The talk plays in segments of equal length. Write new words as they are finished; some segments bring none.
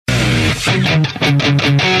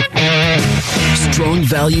Strong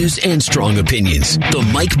values and strong opinions. The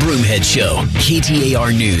Mike Broomhead Show.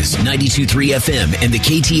 KTAR News, 92.3 FM, and the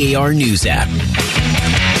KTAR News app.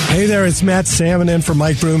 Hey there, it's Matt Salmon in for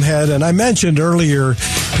Mike Broomhead. And I mentioned earlier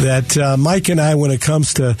that Mike and I, when it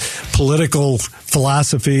comes to political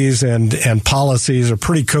philosophies and policies, are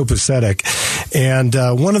pretty copacetic. And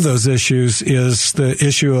one of those issues is the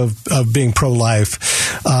issue of being pro-life.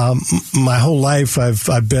 My whole life,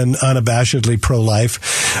 I've been unabashedly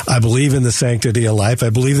pro-life. I believe in the sanctity of life. I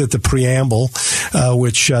believe that the preamble,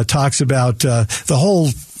 which talks about the whole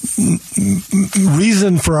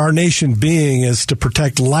reason for our nation being is to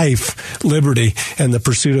protect life, liberty, and the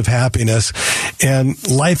pursuit of happiness. And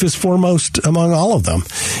life is foremost among all of them.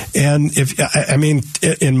 And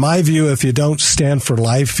in my view, if you don't stand for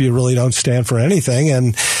life, you really don't stand for anything.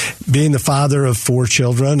 And being the father of 4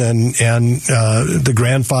 children and the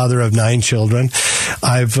grandfather of 9 children,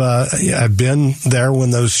 I've been there when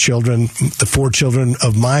those children, the 4 children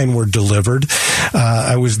of mine, were delivered.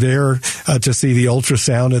 I was there to see the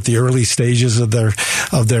ultrasound at the early stages of their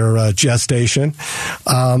gestation,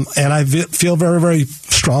 and I feel very, very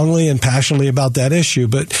strongly and passionately about that issue.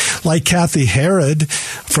 But like Kathy Herod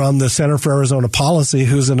from the Center for Arizona Policy,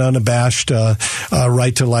 who's an unabashed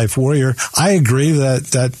right to life warrior, I agree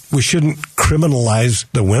that we shouldn't criminalize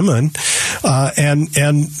the women, and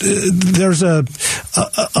there's a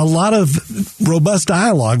lot of robust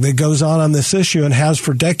dialogue that goes on this issue and has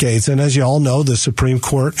for decades. And as you all know, the Supreme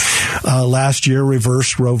Court last year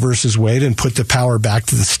reversed Roe versus Wade and put the power back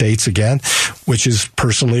to the states again, which is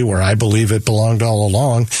personally where I believe it belonged all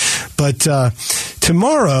along. But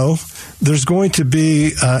tomorrow, there's going to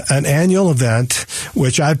be an annual event,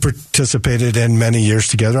 which I've participated in many years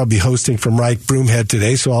together. I'll be hosting from Mike Broomhead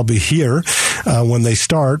today, so I'll be here when they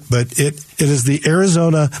start. But it is the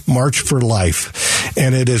Arizona March for Life,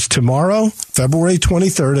 and it is tomorrow, February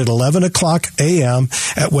 23rd at 11 o'clock a.m.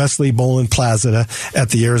 at Wesley Bolin Plaza at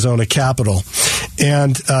the Arizona Capitol.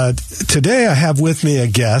 And today I have with me a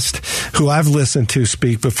guest who I've listened to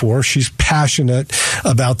speak before. She's passionate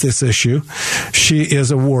about this issue. She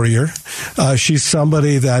is a warrior. She's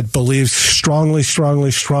somebody that believes strongly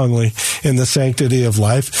in the sanctity of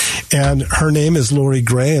life. And her name is Lori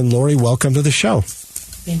Gray. And Lori, welcome to the show.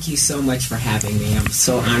 Thank you so much for having me. I'm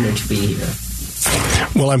so honored to be here.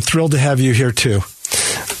 Well, I'm thrilled to have you here, too.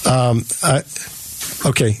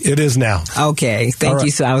 Okay, it is now. Okay, thank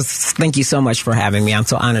you. Thank you so much for having me. I'm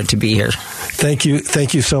so honored to be here. Thank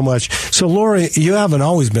you so much. So, Lori, you haven't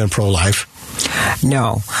always been pro-life.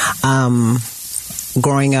 No.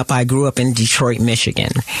 Growing up, I grew up in Detroit,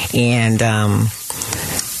 Michigan, and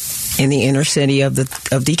in the inner city of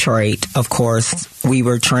Detroit, of course, we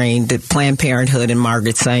were trained that Planned Parenthood and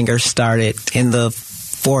Margaret Sanger started in the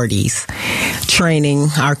 40s, training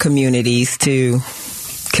our communities to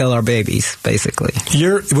kill our babies, basically.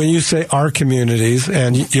 When you say our communities,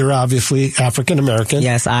 and you're obviously African American.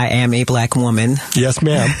 Yes, I am a black woman. Yes,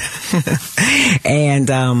 ma'am. And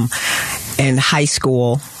in high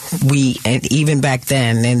school, and even back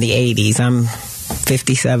then in the 80s, I'm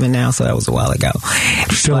 57 now, so that was a while ago.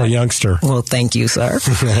 Still a youngster. Well, thank you, sir.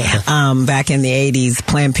 Back in the 80s,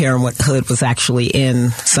 Planned Parenthood was actually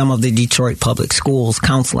in some of the Detroit public schools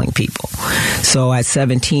counseling people. So at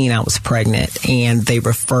 17, I was pregnant, and they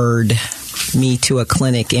referred me to a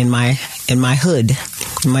clinic in my hood,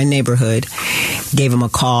 in my neighborhood. Gave them a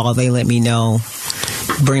call. They let me know,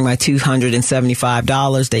 bring my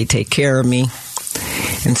 $275. They take care of me.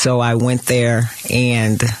 And so I went there,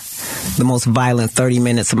 and the most violent 30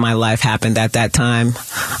 minutes of my life happened at that time.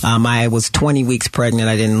 I was 20 weeks pregnant.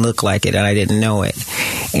 I didn't look like it, and I didn't know it.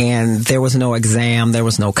 And there was no exam. There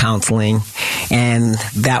was no counseling. And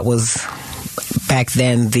that was, back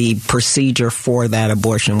then, the procedure for that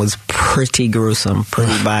abortion was pretty gruesome,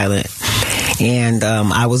 pretty violent. And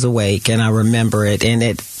I was awake, and I remember it. And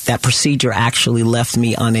that procedure actually left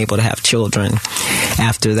me unable to have children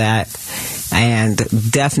after that. And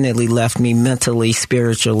definitely left me mentally,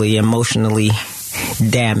 spiritually, emotionally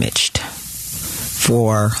damaged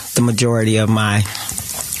for the majority of my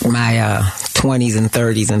 20s and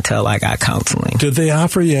 30s until I got counseling. Did they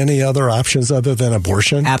offer you any other options other than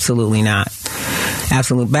abortion? Absolutely not.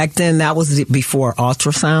 Absolutely. Back then, that was before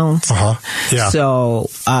ultrasounds. Yeah. So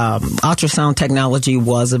ultrasound technology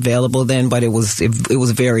was available then, but it was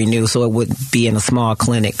very new, so it would be in a small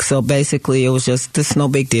clinic. So basically, it was just, this is no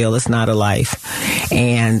big deal. It's not a life.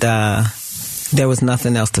 And there was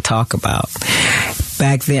nothing else to talk about.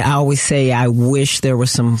 Back then, I always say I wish there were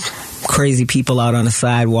some crazy people out on the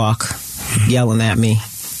sidewalk yelling at me,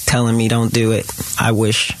 telling me don't do it. I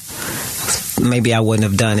wish maybe I wouldn't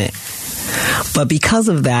have done it. But because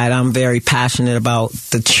of that, I'm very passionate about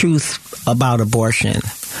the truth about abortion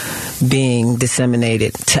being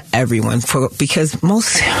disseminated to everyone, because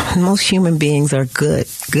most human beings are good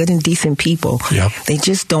and decent people. Yep. They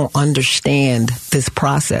just don't understand this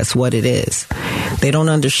process, what it is. They don't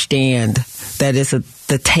understand that it's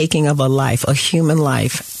the taking of a life, a human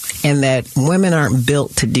life, and that women aren't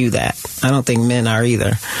built to do that. I don't think men are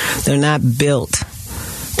either. They're not built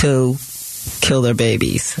to kill their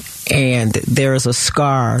babies. And there is a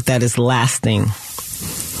scar that is lasting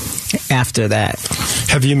after that.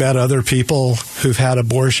 Have you met other people who've had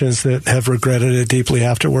abortions that have regretted it deeply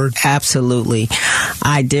afterward? Absolutely.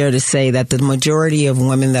 I dare to say that the majority of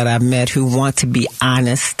women that I've met who want to be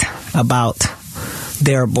honest about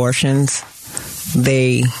their abortions,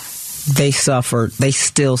 they suffer. They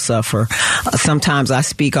still suffer. Sometimes I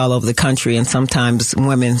speak all over the country, and sometimes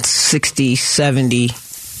women 60, 70,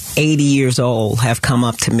 80 years old have come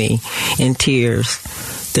up to me in tears.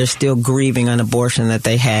 They're still grieving an abortion that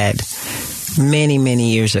they had many,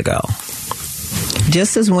 many years ago.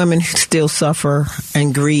 Just as women still suffer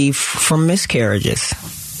and grieve from miscarriages.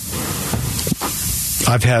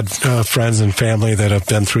 I've had friends and family that have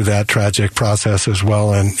been through that tragic process as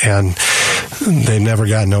well, and they've never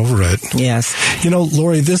gotten over it. Yes. You know,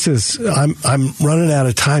 Lori, I'm running out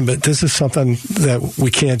of time, but this is something that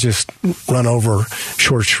we can't just run over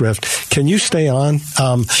short shrift. Can you stay on?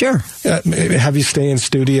 Sure. Have you stay in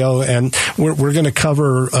studio, and we're going to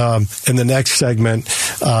cover in the next segment.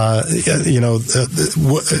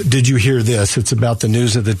 Did you hear this? It's about the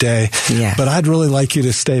news of the day. Yeah. But I'd really like you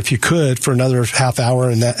to stay, if you could, for another half hour,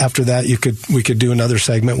 and after that, we could do another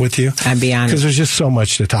segment with you. I'd be honored, because there's just so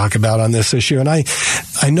much to talk about on this issue, and I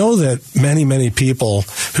know that many people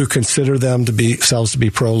who consider themselves to be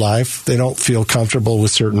pro-life, they don't feel comfortable with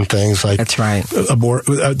certain things like that's right.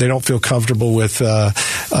 They don't feel comfortable with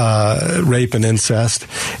rape and incest,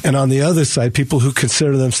 and on the other side, people who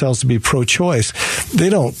consider themselves to be pro-choice, they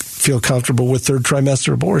don't feel comfortable with third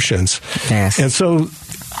trimester abortions. Yes. And so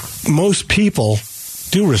most people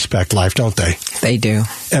do respect life, don't they? They do.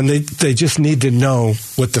 And they just need to know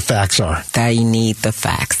what the facts are. They need the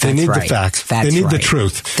facts. They need the facts. They need the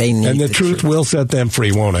truth. They need and the truth will set them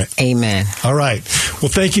free, won't it? Amen. All right.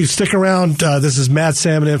 Well, thank you. Stick around. This is Matt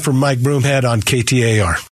Salmon in for Mike Broomhead on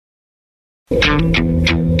KTAR.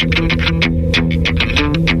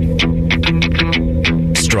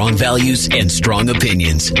 Strong values and strong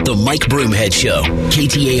opinions. The Mike Broomhead Show.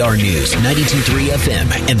 KTAR News, 92.3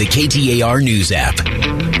 FM, and the KTAR News app.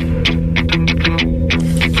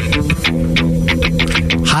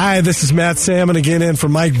 Hi, this is Matt Salmon again in for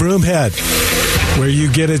Mike Broomhead, where you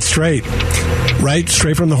get it straight. Right?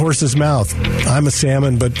 Straight from the horse's mouth. I'm a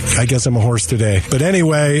salmon, but I guess I'm a horse today. But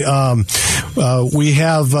anyway, we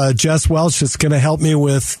have Jess Welch that's going to help me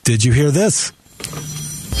with Did You Hear This?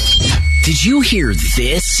 Did you hear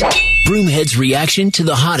this? Broomhead's reaction to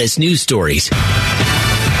the hottest news stories.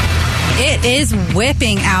 It is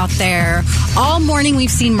whipping out there. All morning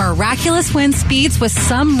we've seen miraculous wind speeds with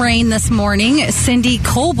some rain this morning. Cindy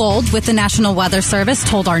Cobold with the National Weather Service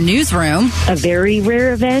told our newsroom. A very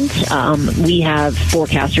rare event. We have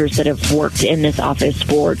forecasters that have worked in this office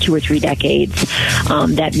for 2 or 3 decades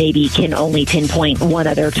that maybe can only pinpoint one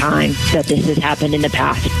other time that this has happened in the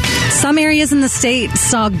past. Some areas in the state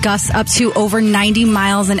saw gusts up to over 90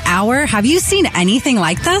 miles an hour. Have you seen anything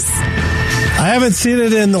like this? I haven't seen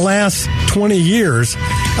it in the last 20 years,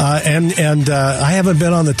 and I haven't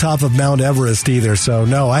been on the top of Mount Everest either. So,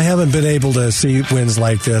 no, I haven't been able to see winds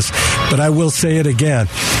like this. But I will say it again.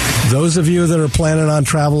 Those of you that are planning on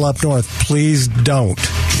travel up north, please don't.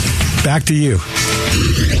 Back to you.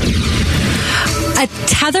 A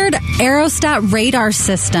tethered aerostat radar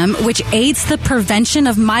system, which aids the prevention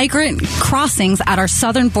of migrant crossings at our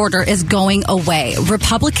southern border, is going away.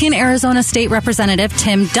 Republican Arizona State Representative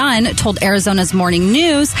Tim Dunn told Arizona's Morning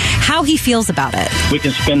News how he feels about it. We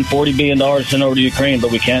can spend $40 billion to send over to Ukraine,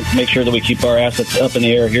 but we can't make sure that we keep our assets up in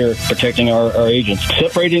the air here protecting our agents.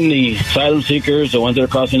 Separating the asylum seekers, the ones that are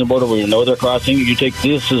crossing the border, we know they're crossing. You take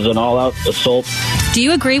this as an all-out assault. Do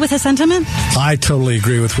you agree with his sentiment? I totally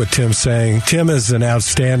agree with what Tim's saying. Tim is an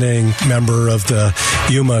outstanding member of the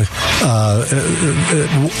Yuma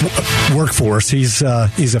workforce. He's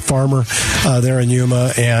a farmer there in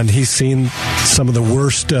Yuma, and he's seen some of the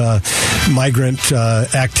worst migrant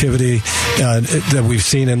activity that we've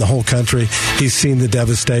seen in the whole country. He's seen the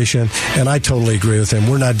devastation, and I totally agree with him.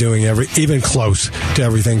 We're not doing even close to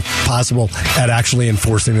everything possible at actually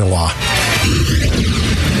enforcing the law.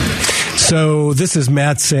 So this is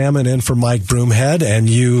Matt Salmon in for Mike Broomhead, and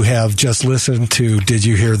you have just listened to Did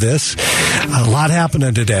You Hear This? A lot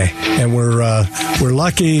happening today, and we're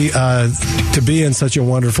lucky to be in such a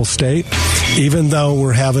wonderful state. Even though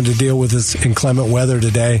we're having to deal with this inclement weather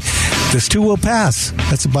today, this too will pass.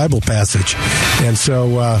 That's a Bible passage. And so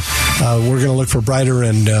we're going to look for brighter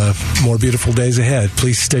and more beautiful days ahead.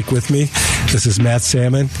 Please stick with me. This is Matt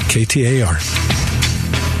Salmon, KTAR.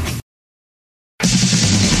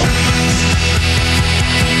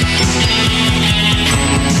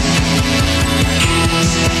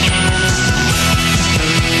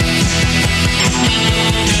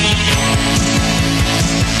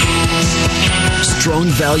 Strong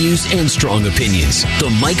values and strong opinions. The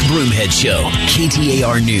Mike Broomhead Show.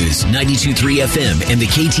 KTAR News, 92.3 FM, and the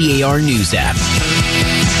KTAR News app.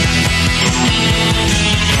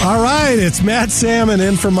 All right, it's Matt Salmon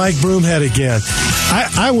in for Mike Broomhead again.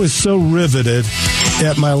 I was so riveted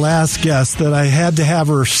at my last guest that I had to have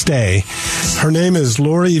her stay. Her name is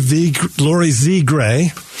Lori Z.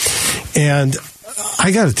 Gray, and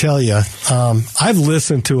I got to tell you, I've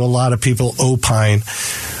listened to a lot of people opine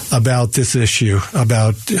about this issue,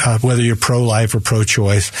 about whether you're pro-life or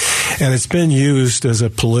pro-choice. And it's been used as a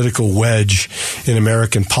political wedge in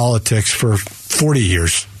American politics for 40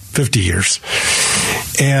 years, 50 years.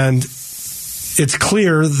 And it's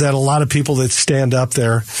clear that a lot of people that stand up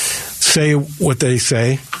there say what they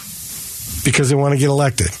say because they want to get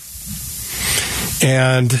elected.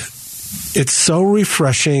 And it's so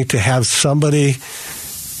refreshing to have somebody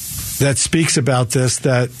that speaks about this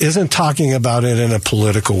that isn't talking about it in a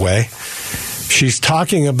political way. She's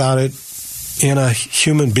talking about it in a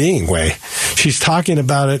human being way. She's talking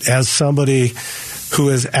about it as somebody who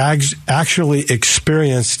has actually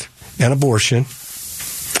experienced an abortion.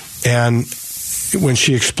 And when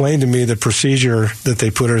she explained to me the procedure that they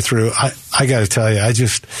put her through, I got to tell you, I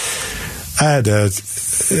had to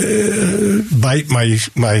bite my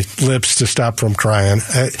lips to stop from crying.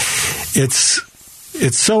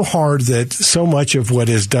 It's so hard that so much of what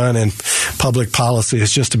is done in public policy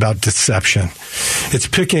is just about deception. It's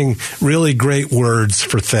picking really great words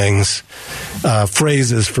for things,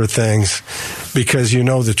 phrases for things, because you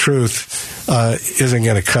know the truth isn't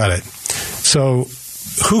going to cut it. So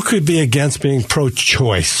who could be against being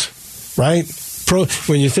pro-choice, right?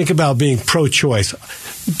 When you think about being pro-choice,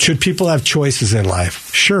 should people have choices in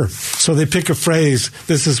life? Sure. So they pick a phrase.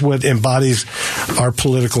 This is what embodies our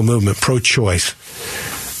political movement, pro-choice.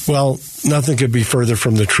 Well, nothing could be further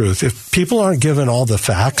from the truth. If people aren't given all the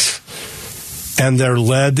facts and they're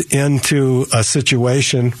led into a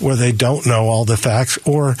situation where they don't know all the facts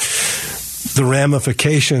or the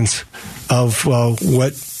ramifications of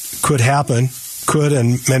what could happen, could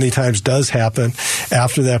and many times does happen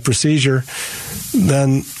after that procedure,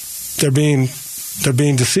 then they're being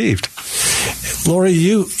deceived. Lori,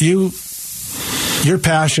 you're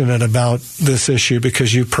passionate about this issue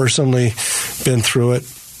because you personally been through it.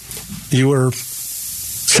 You were,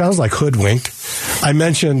 sounds like hoodwinked. I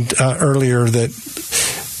mentioned earlier that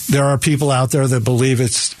there are people out there that believe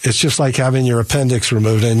it's just like having your appendix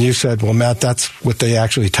removed, and you said, well, Matt, that's what they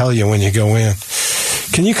actually tell you when you go in.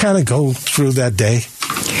 Can you kind of go through that day?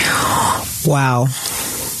 Wow.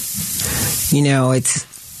 You know, it's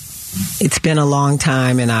been a long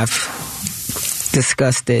time, and I've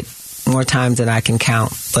discussed it more times than I can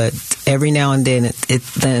count. But every now and then,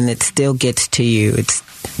 it still gets to you. It's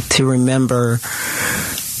to remember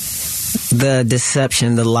the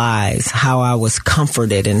deception, the lies, how I was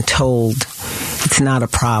comforted and told it's not a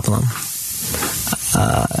problem.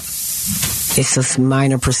 It's a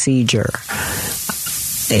minor procedure.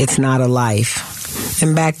 It's not a life.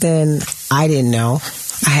 And back then, I didn't know.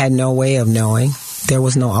 I had no way of knowing. There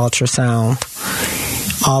was no ultrasound.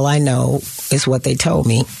 All I know is what they told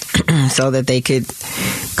me so that they could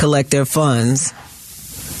collect their funds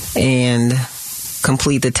and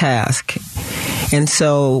complete the task. And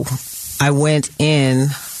so I went in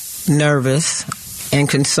nervous and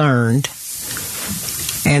concerned,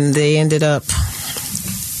 and they ended up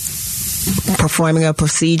performing a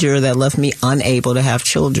procedure that left me unable to have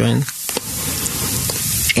children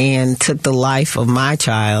and took the life of my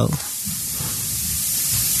child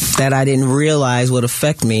that I didn't realize would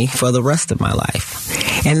affect me for the rest of my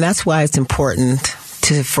life. And that's why it's important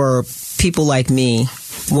for people like me,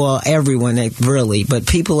 well, everyone really, but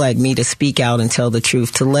people like me to speak out and tell the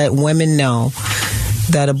truth, to let women know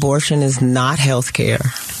that abortion is not health care.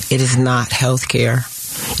 It is not health care.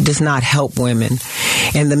 It does not help women.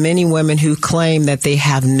 And the many women who claim that they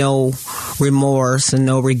have no remorse and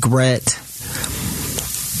no regret,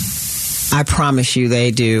 I promise you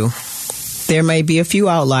they do. There may be a few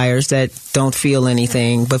outliers that don't feel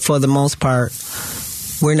anything, but for the most part,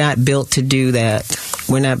 we're not built to do that.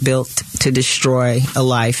 We're not built to destroy a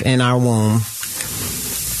life in our womb.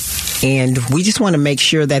 And we just want to make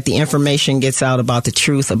sure that the information gets out about the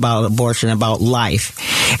truth about abortion, about life.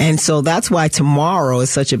 And so that's why tomorrow is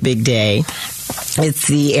such a big day. It's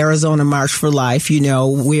the Arizona March for Life. You know,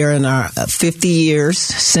 we're in our 50 years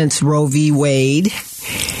since Roe v. Wade,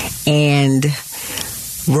 and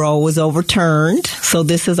Roe was overturned. So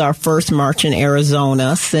this is our first march in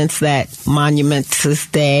Arizona since that monumentous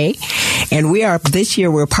day. And this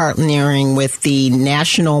year we're partnering with the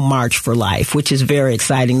National March for Life, which is very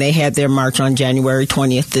exciting. They had their march on January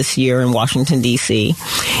 20th this year in Washington, D.C.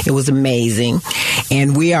 It was amazing.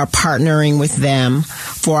 And we are partnering with them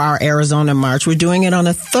for our Arizona March. We're doing it on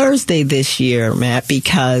a Thursday this year, Matt,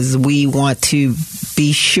 because we want to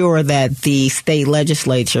be sure that the state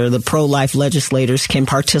legislature, the pro-life legislators, can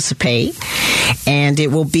participate. And it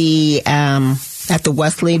will be at the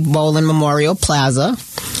Wesley Bolin Memorial Plaza.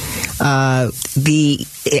 The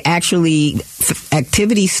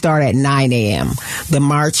activities start at 9 a.m. The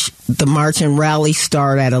march and rally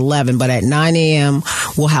start at 11, but at 9 a.m.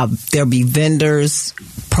 there'll be vendors,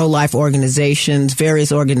 pro-life organizations,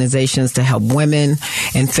 various organizations to help women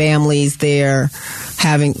and families there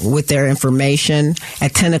with their information.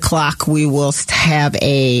 At 10 o'clock, we will have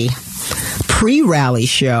a pre-rally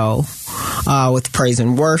show with praise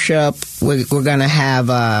and worship. We're going to have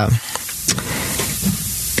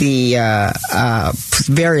the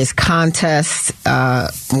various contests,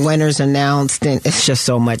 winners announced, and it's just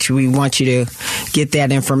so much. We want you to get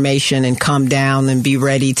that information and come down and be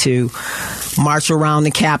ready to march around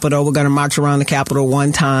the Capitol. We're going to march around the Capitol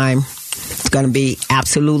one time. It's going to be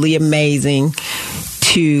absolutely amazing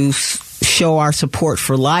to show our support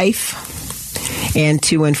for life and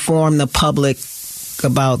to inform the public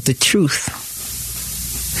about the truth.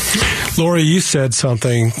 Lori, you said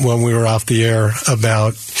something when we were off the air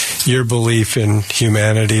about your belief in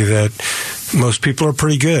humanity, that most people are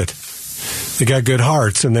pretty good. They got good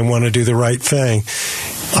hearts and they want to do the right thing.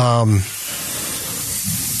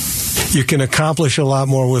 You can accomplish a lot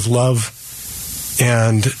more with love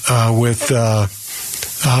and with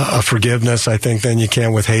forgiveness, I think, than you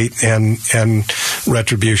can with hate and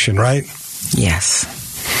retribution, right? Yes.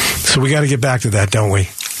 So we got to get back to that, don't we?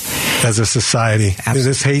 As a society, absolutely.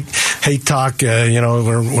 This hate talk, where you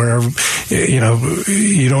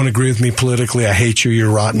don't agree with me politically, I hate you,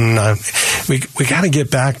 you're rotten. We got to get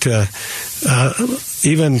back to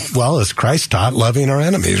as Christ taught, loving our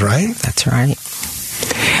enemies, right? That's right.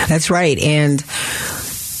 That's right. And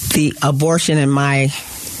the abortion, in my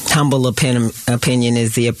humble opinion,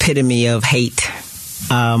 is the epitome of hate.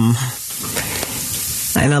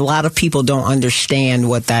 And a lot of people don't understand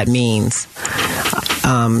what that means.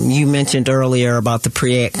 You mentioned earlier about the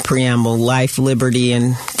preamble, life, liberty,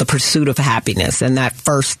 and the pursuit of happiness. And that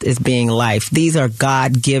first is being life. These are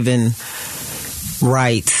God-given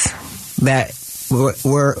rights that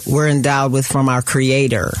we're endowed with from our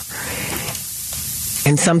Creator.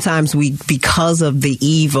 And sometimes because of the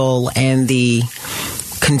evil and the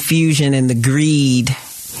confusion and the greed,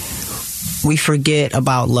 we forget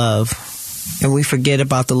about love. And we forget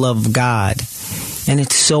about the love of God. And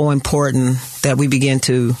it's so important that we begin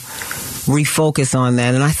to refocus on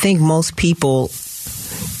that. And I think most people,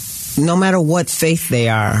 no matter what faith they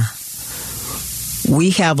are,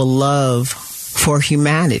 we have a love for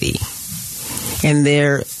humanity. And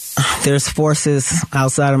there's forces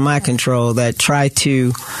outside of my control that try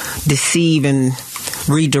to deceive and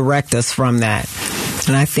redirect us from that.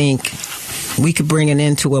 And I think we could bring an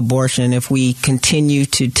end to abortion if we continue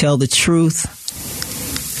to tell the truth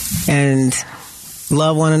and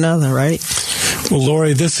love one another, right? Well,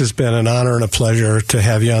 Lori, this has been an honor and a pleasure to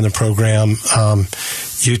have you on the program.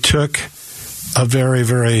 You took a very,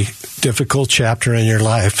 very difficult chapter in your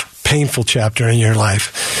life, painful chapter in your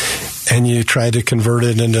life, and you tried to convert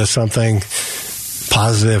it into something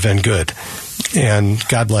positive and good. And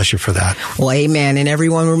God bless you for that. Well, amen. And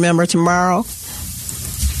everyone remember tomorrow,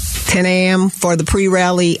 10 a.m. for the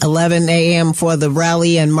pre-rally, 11 a.m. for the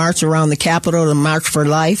rally and march around the Capitol, the March for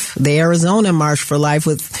Life, the Arizona March for Life,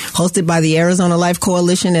 hosted by the Arizona Life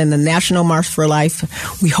Coalition and the National March for Life.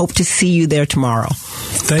 We hope to see you there tomorrow.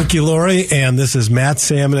 Thank you, Lori. And this is Matt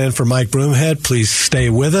Salmon in for Mike Broomhead. Please stay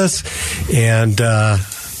with us. And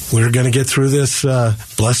we're going to get through this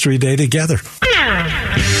blustery day together.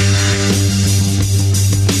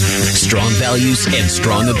 Strong values and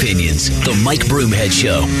strong opinions. The Mike Broomhead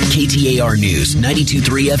Show. KTAR News,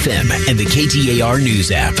 92.3 FM, and the KTAR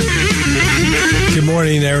News app. Good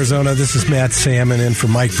morning, Arizona. This is Matt Salmon in for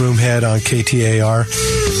Mike Broomhead on KTAR.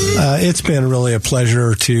 It's been really a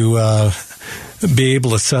pleasure to be able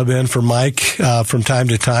to sub in for Mike from time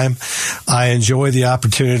to time. I enjoy the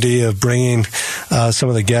opportunity of bringing some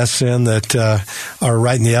of the guests in that are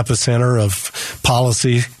right in the epicenter of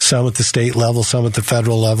policy, some at the state level, some at the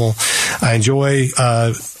federal level. I enjoy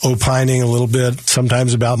opining a little bit,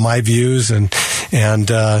 sometimes about my views, and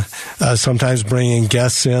sometimes bringing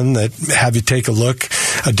guests in that have you take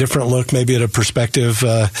a different look, maybe at a perspective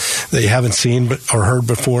that you haven't seen or heard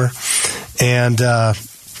before. And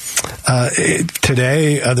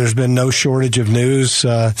today, there's been no shortage of news.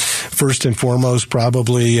 First and foremost,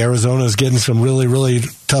 probably Arizona is getting some really, really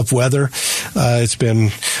tough weather. It's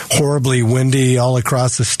been horribly windy all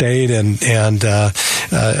across the state, and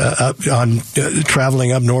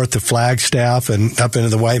traveling up north to Flagstaff and up into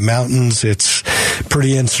the White Mountains, it's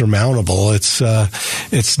pretty insurmountable. It's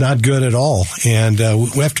not good at all, and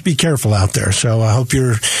we have to be careful out there. So I hope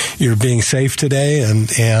you're being safe today,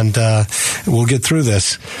 and we'll get through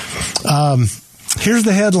this. Here's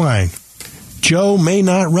the headline: Joe may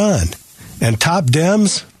not run, and top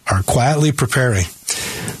Dems are quietly preparing.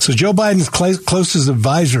 So Joe Biden's closest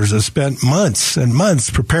advisors have spent months and months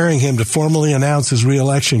preparing him to formally announce his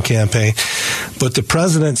re-election campaign, but the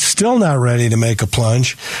president's still not ready to make a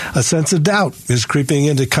plunge. A sense of doubt is creeping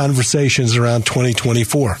into conversations around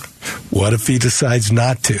 2024. What if he decides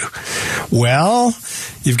not to? Well,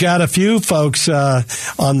 you've got a few folks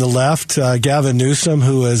on the left. Gavin Newsom,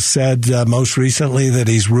 who has said most recently that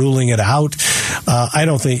he's ruling it out. I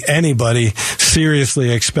don't think anybody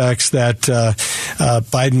seriously expects that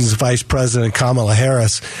Biden's Vice President Kamala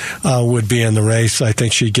Harris would be in the race. I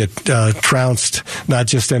think she'd get trounced, not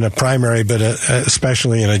just in a primary, but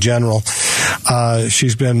especially in a general.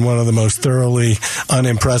 She's been one of the most thoroughly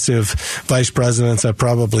unimpressive vice presidents I've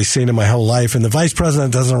probably seen in my whole life, and the vice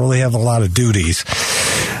president doesn't really have a lot of duties.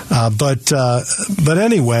 But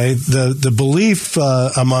anyway, the belief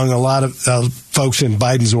among a lot of folks in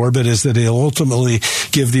Biden's orbit is that he'll ultimately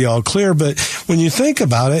give the all clear. But when you think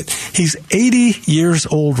about it, he's 80 years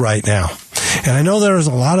old right now. And I know there's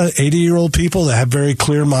a lot of 80-year-old people that have very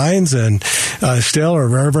clear minds and still are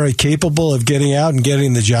very, very capable of getting out and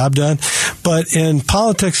getting the job done. But in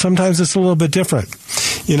politics, sometimes it's a little bit different.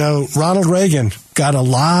 You know, Ronald Reagan got a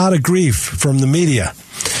lot of grief from the media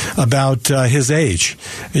about his age.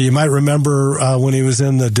 You might remember when he was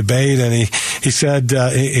in the debate, and he said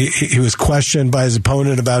he was questioned by his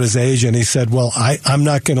opponent about his age, and he said, well, I'm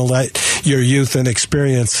not going to let your youth and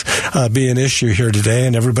experience be an issue here today.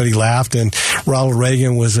 And everybody laughed, and Ronald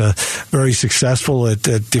Reagan was very successful at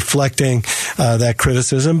deflecting that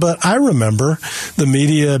criticism. But I remember the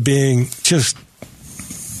media being just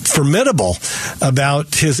formidable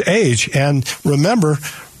about his age. And remember,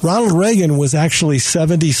 Ronald Reagan was actually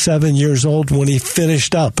 77 years old when he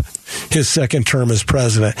finished up his second term as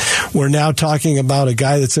president. We're now talking about a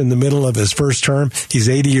guy that's in the middle of his first term. He's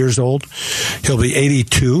 80 years old. He'll be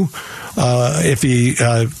 82 if he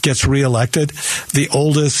gets reelected. The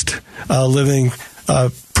oldest living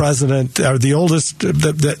president, or the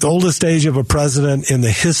oldest age of a president in the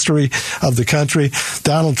history of the country.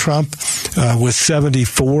 Donald Trump was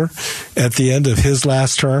 74 at the end of his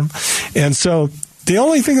last term. And so the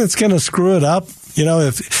only thing that's going to screw it up, you know,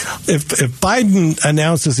 if Biden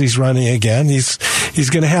announces he's running again, he's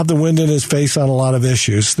going to have the wind in his face on a lot of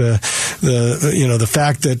issues. The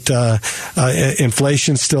fact that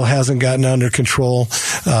inflation still hasn't gotten under control,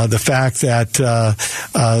 the fact that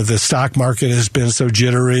the stock market has been so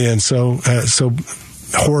jittery and so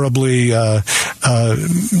horribly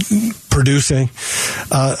producing,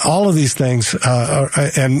 all of these things,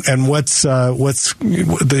 and what's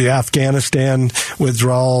the Afghanistan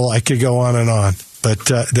withdrawal. I could go on and on, but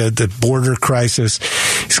the border crisis,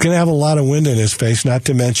 he's going to have a lot of wind in his face, not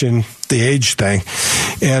to mention the age thing.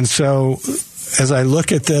 And so as I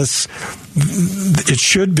look at this, it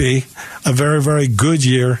should be a very, very good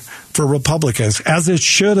year for Republicans, as it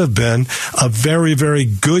should have been a very, very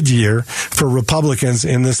good year for Republicans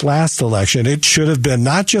in this last election. It should have been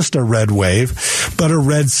not just a red wave, but a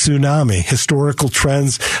red tsunami. Historical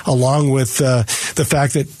trends, along with the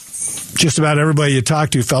fact that just about everybody you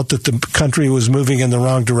talked to felt that the country was moving in the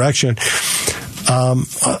wrong direction.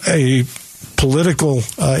 A political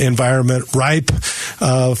environment ripe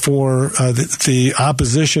for the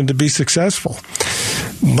opposition to be successful.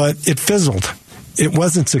 But it fizzled. It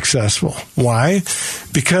wasn't successful. Why?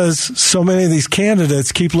 Because so many of these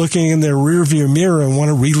candidates keep looking in their rearview mirror and want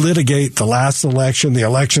to relitigate the last election, the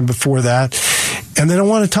election before that, And they don't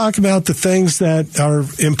want to talk about the things that are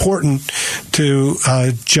important to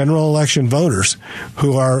general election voters,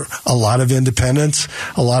 who are a lot of independents,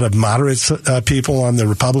 a lot of moderate people on the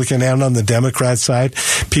Republican and on the Democrat side,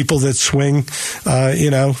 people that swing,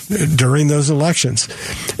 during those elections.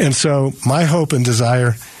 And so my hope and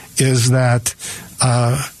desire is that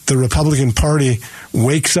the Republican Party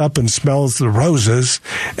wakes up and smells the roses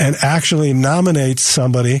and actually nominates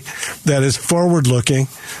somebody that is forward-looking,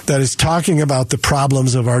 that is talking about the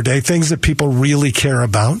problems of our day, things that people really care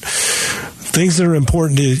about, things that are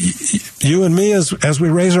important to you and me as we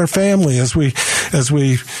raise our family, as we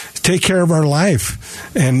take care of our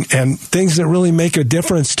life, and things that really make a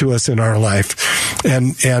difference to us in our life.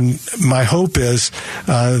 And my hope is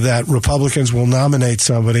that Republicans will nominate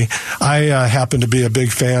somebody. I happen to be a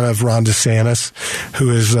big fan of Ron DeSantis,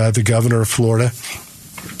 who is the governor of Florida.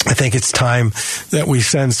 I think it's time that we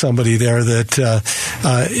send somebody there that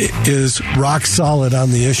is rock solid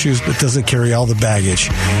on the issues but doesn't carry all the baggage.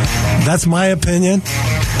 That's my opinion.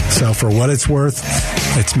 So for what it's worth,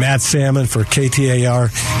 it's Matt Salmon for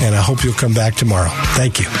KTAR, and I hope you'll come back tomorrow.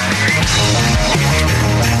 Thank you.